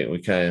thing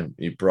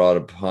you brought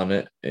upon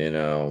it,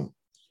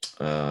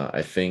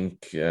 I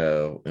think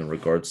in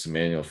regards to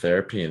manual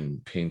therapy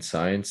and pain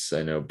science,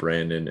 I know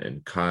Brandon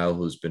and Kyle,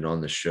 who's been on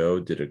the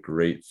show, did a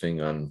great thing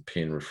on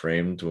Pain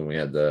Reframed when we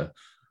had our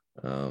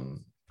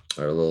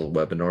little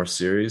webinar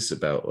series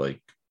about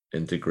like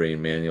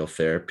integrating manual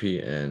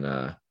therapy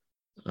and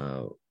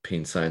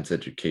pain science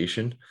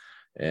education.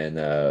 And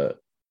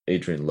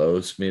Adrian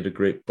Lowe's made a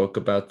great book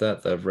about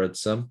that I've read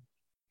some.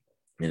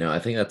 I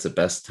think that's the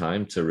best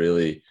time to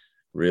really,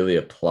 really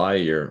apply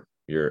your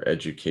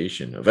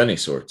education of any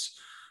sorts.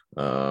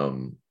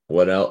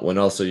 When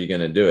else are you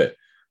going to do it?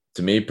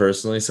 To me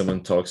personally,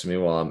 someone talks to me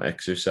while I'm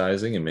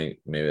exercising, and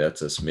maybe that's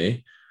just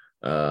me.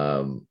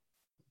 I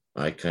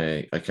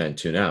kind of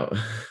tune out.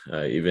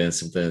 Even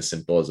something as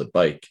simple as a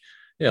bike.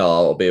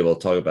 I'll be able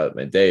to talk about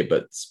my day,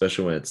 but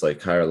especially when it's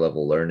like higher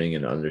level learning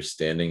and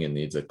understanding and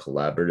needs a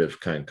collaborative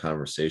kind of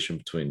conversation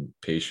between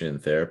patient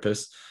and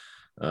therapist.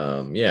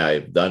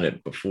 I've done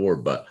it before,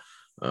 but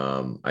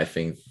I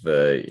think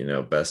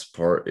the best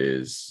part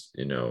is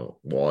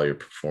while you're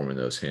performing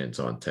those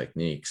hands-on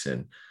techniques.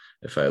 And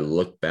if I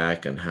look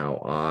back on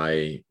how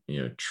I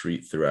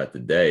treat throughout the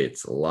day,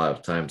 it's a lot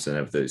of times I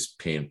have those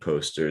pain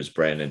posters.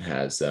 Brandon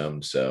has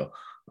them, so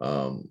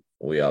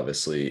we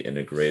obviously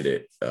integrate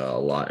it a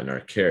lot in our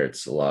care.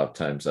 It's a lot of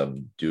times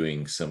I'm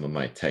doing some of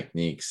my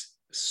techniques,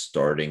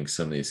 starting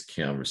some of these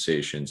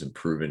conversations,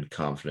 improving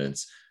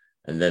confidence,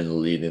 and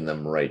then leading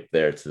them right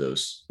there to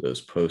those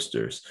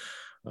posters.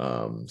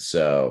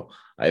 So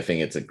I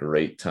think it's a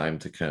great time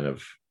to kind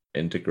of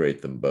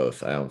integrate them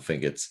both. I don't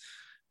think it's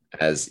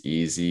as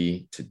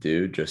easy to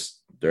do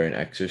just during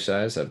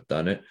exercise. I've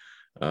done it.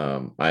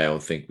 I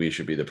don't think we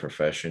should be the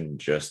profession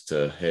just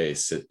to, hey,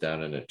 sit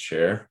down in a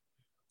chair,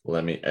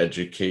 let me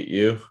educate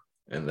you,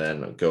 and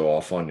then go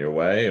off on your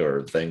way,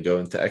 or then go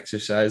into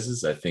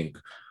exercises. I think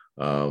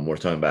we're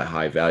talking about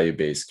high value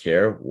based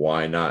care.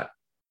 Why not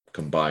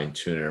combine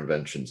two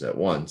interventions at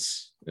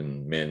once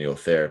in manual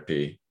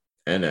therapy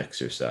and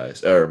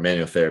exercise, or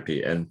manual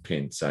therapy and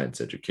pain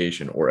science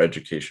education, or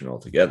education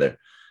altogether?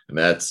 I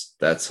mean,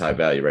 that's high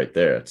value right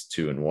there. It's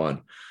 2 in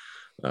 1.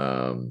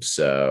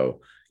 So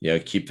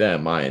keep that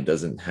in mind. It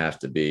doesn't have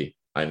to be,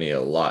 I need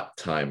a lot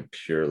time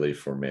purely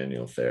for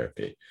manual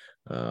therapy.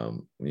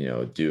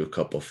 Do a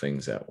couple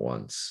things at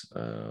once.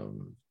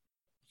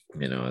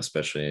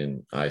 Especially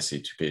in I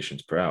see 2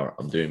 patients per hour,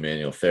 I'm doing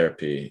manual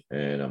therapy,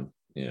 and I'm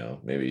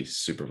maybe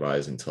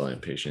supervising, telling a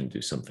patient to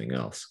do something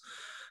else.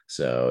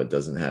 So it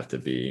doesn't have to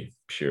be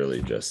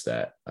purely just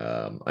that.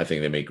 I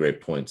think they make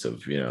great points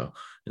of,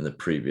 in the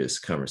previous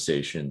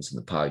conversations in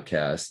the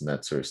podcast and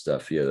that sort of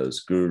stuff.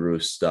 Those guru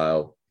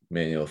style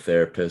manual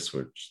therapists,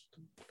 which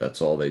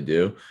that's all they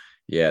do.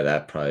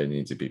 That probably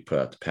needs to be put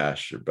out to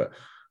pasture. But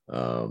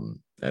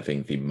I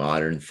think the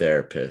modern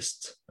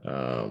therapist,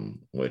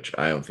 which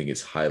I don't think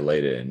is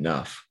highlighted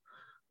enough,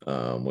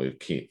 we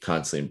keep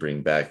constantly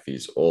bring back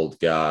these old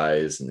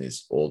guys and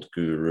these old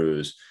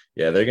gurus.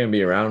 They're going to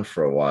be around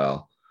for a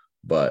while,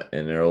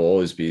 and there'll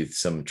always be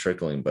some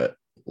trickling, but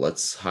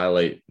let's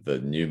highlight the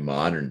new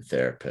modern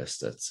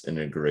therapist that's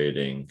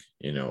integrating,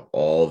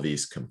 all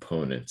these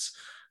components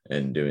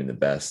and doing the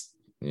best,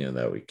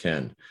 that we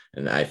can.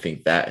 And I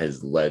think that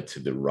has led to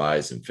the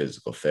rise in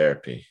physical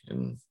therapy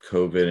and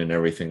COVID and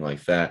everything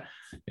like that.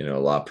 A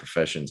lot of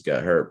professions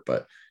got hurt,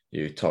 but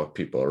you talk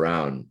people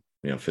around,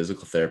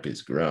 physical therapy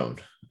has grown.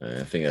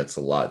 And I think that's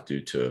a lot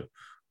due to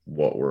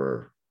what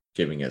we're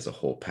giving as a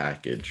whole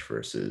package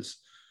versus,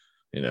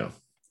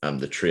 I'm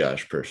the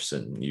triage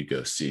person, you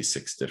go see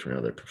 6 different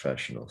other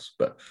professionals.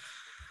 But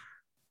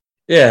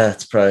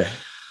that's probably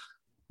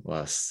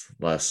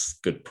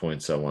last good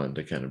points I wanted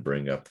to kind of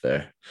bring up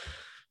there.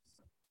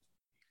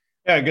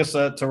 I guess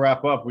to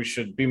wrap up, we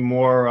should be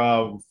more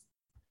I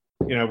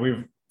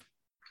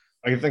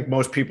think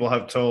most people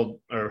have told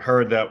or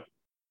heard that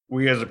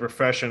we as a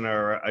profession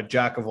are a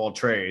jack of all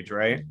trades,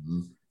 right?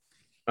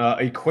 Mm-hmm.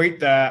 Equate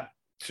that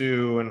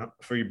to, and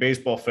for you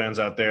baseball fans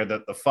out there,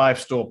 that the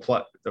 5-tool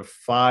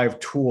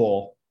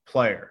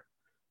player,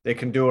 they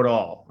can do it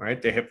all,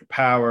 right? They hit for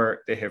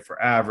power, they hit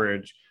for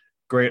average,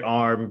 great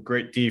arm,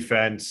 great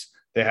defense,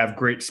 they have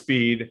great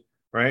speed.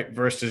 right?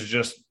 Versus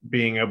just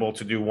being able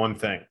to do one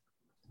thing.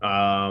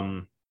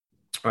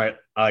 Right.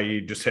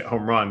 You just hit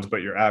home runs,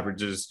 but your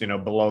average is,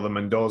 below the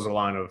Mendoza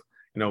line of,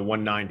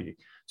 190.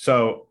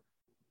 So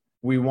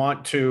we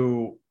want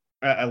to,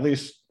 at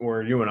least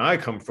where you and I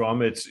come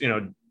from, it's,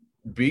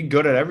 be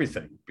good at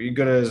everything, be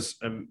good as,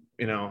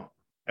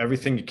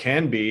 everything you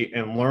can be,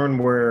 and learn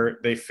where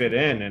they fit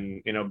in,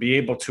 and, be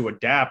able to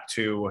adapt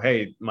to,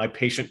 hey, my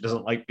patient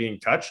doesn't like being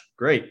touched.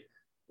 Great.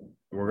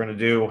 We're going to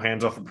do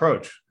hands-off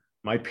approach.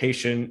 My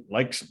patient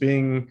likes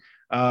being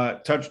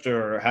touched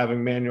or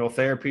having manual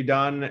therapy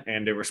done,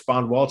 and they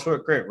respond well to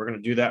it. Great. We're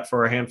going to do that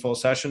for a handful of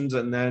sessions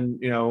and then,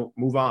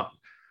 move on.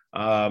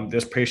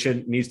 This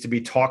patient needs to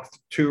be talked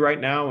to right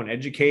now and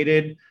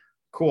educated.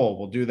 Cool.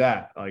 We'll do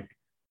that. Like,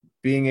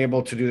 being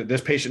able to do that.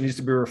 This patient needs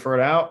to be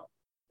referred out.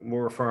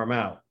 We'll refer them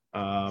out,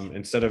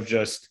 instead of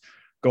just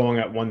going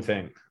at one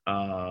thing.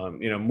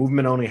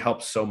 Movement only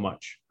helps so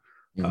much.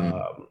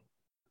 Mm-hmm.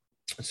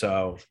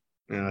 So,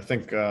 I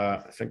think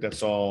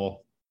that's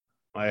all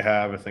I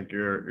have. I think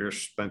you're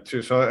spent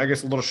too. So I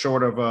guess a little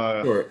short of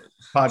a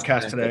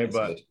podcast today,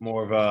 but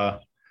more of a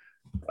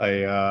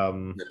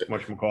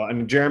whatchamacallit.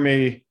 And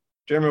Jeremy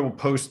will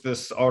post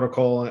this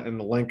article and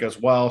the link as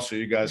well, so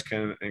you guys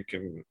can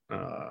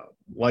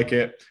like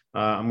it.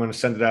 I'm going to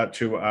send it out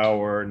to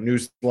our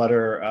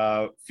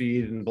newsletter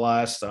feed and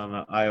blast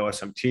on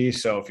iOSMT.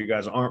 So if you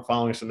guys aren't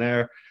following us in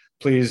there,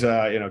 please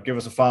give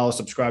us a follow,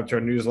 subscribe to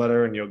our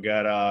newsletter, and you'll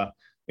get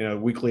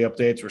weekly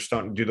updates. We're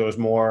starting to do those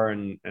more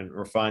and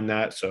refine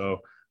that. So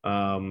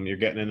you're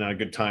getting in a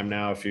good time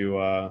now if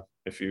you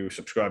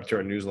subscribe to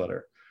our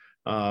newsletter.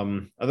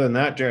 Other than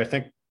that, Jerry, I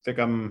think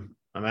I'm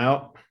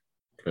out.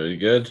 Pretty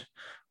good.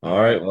 All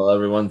right. Well,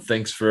 everyone,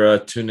 thanks for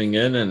tuning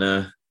in,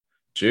 and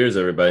cheers,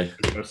 everybody.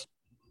 Cheers.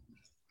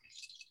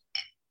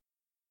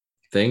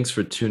 Thanks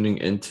for tuning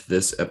into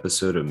this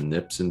episode of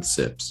Nips and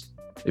Sips.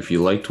 If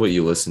you liked what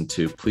you listened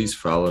to, please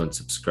follow and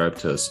subscribe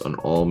to us on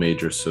all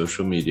major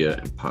social media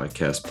and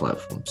podcast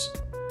platforms.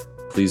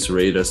 Please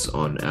rate us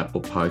on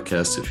Apple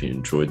Podcasts if you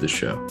enjoyed the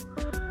show.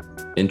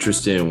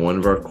 Interested in one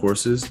of our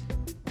courses?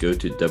 Go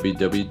to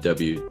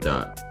www.iosmt.com.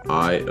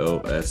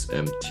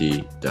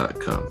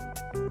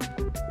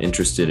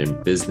 Interested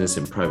in business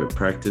and private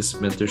practice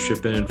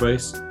mentorship and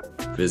advice?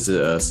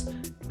 Visit us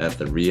at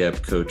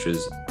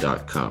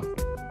therehabcoaches.com.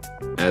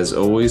 As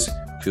always,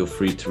 feel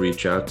free to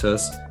reach out to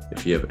us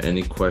if you have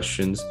any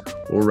questions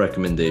or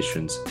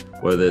recommendations,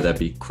 whether that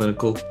be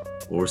clinical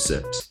or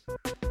SIPs,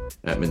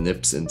 at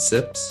Nips and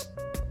Sips,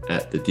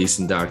 at The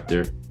Decent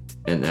Doctor,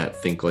 and at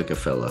Think Like a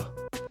Fellow.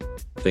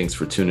 Thanks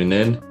for tuning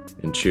in,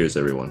 and cheers,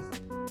 everyone.